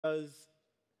Because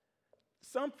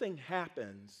something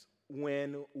happens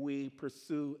when we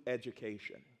pursue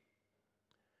education.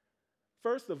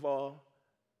 First of all,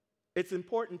 it's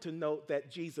important to note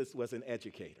that Jesus was an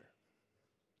educator.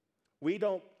 We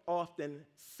don't often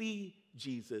see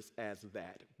Jesus as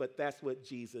that, but that's what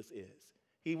Jesus is.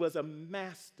 He was a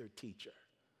master teacher.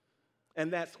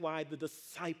 And that's why the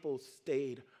disciples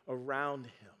stayed around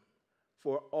him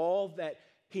for all that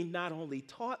he not only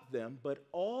taught them, but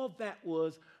all that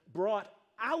was brought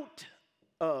out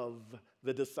of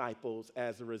the disciples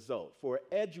as a result. For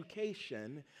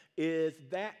education is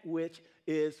that which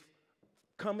is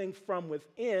coming from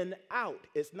within out.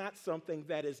 It's not something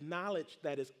that is knowledge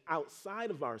that is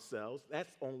outside of ourselves.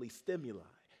 That's only stimuli.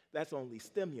 That's only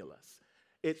stimulus.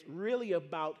 It's really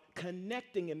about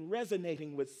connecting and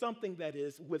resonating with something that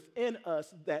is within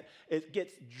us, that it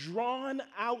gets drawn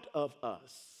out of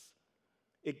us.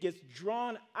 It gets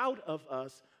drawn out of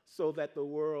us so that the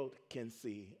world can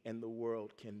see and the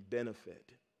world can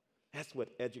benefit. That's what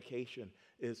education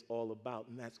is all about,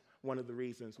 and that's one of the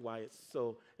reasons why it's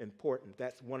so important.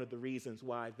 That's one of the reasons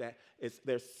why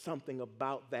there's something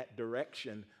about that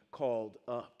direction called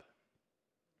up.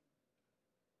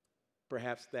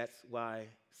 Perhaps that's why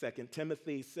 2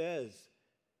 Timothy says,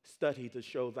 "Study to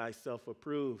show thyself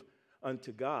approved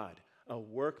unto God, a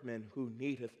workman who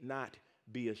needeth not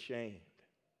be ashamed."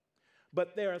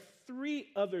 But there are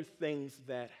three other things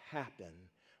that happen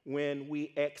when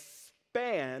we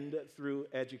expand through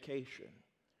education.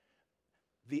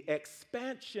 The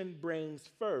expansion brings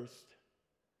first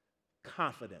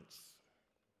confidence.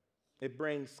 It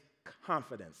brings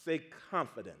confidence. Say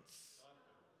confidence.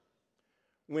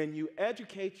 When you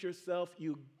educate yourself,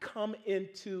 you come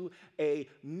into a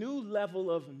new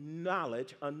level of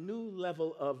knowledge, a new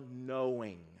level of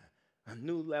knowing, a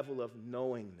new level of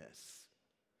knowingness.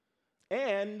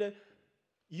 And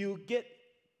you get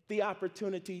the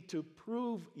opportunity to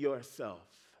prove yourself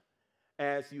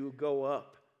as you go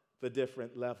up the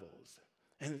different levels.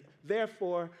 And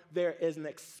therefore, there is an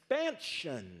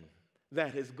expansion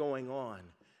that is going on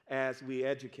as we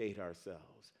educate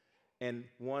ourselves. And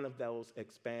one of those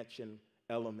expansion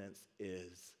elements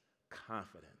is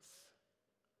confidence.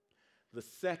 The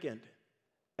second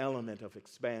element of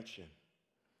expansion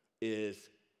is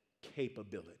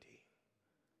capability.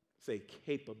 Say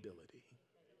capability.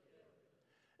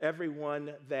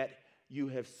 Everyone that you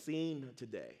have seen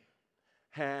today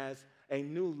has a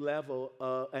new level,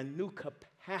 a new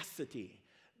capacity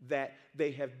that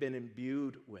they have been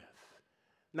imbued with.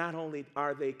 Not only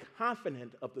are they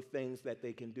confident of the things that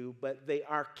they can do, but they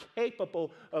are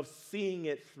capable of seeing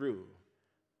it through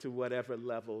to whatever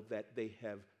level that they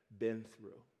have been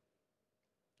through.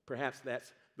 Perhaps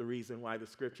that's the reason why the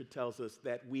scripture tells us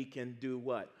that we can do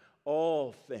what?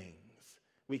 All things.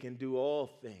 We can do all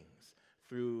things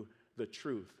through the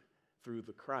truth, through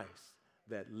the Christ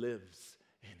that lives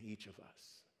in each of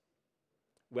us.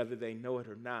 Whether they know it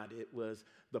or not, it was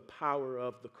the power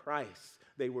of the Christ.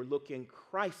 They were looking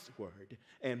Christward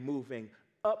and moving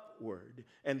upward,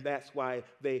 and that's why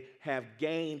they have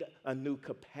gained a new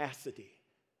capacity.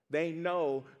 They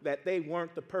know that they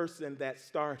weren't the person that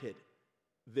started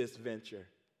this venture,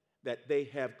 that they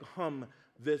have come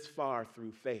this far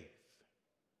through faith.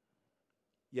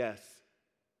 Yes,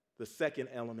 the second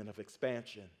element of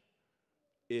expansion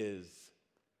is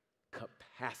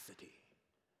capacity.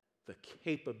 The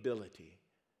capability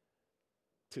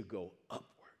to go upward.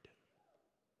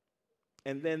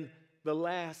 And then the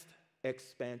last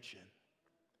expansion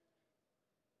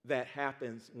that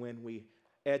happens when we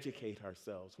educate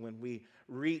ourselves, when we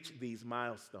reach these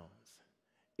milestones,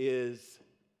 is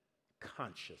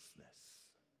consciousness.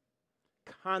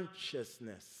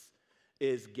 Consciousness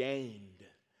is gained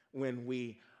when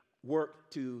we work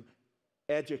to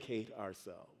educate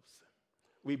ourselves.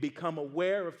 We become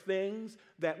aware of things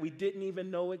that we didn't even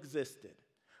know existed.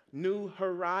 New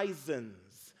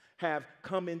horizons have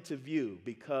come into view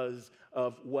because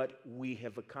of what we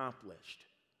have accomplished.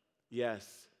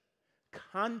 Yes,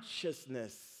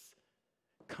 consciousness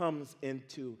comes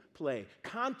into play.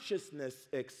 Consciousness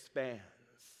expands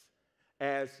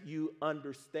as you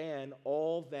understand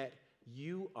all that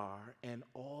you are and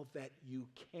all that you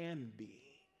can be.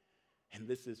 And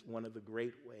this is one of the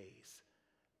great ways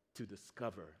to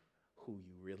discover who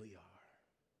you really are.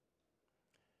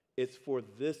 It's for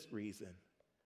this reason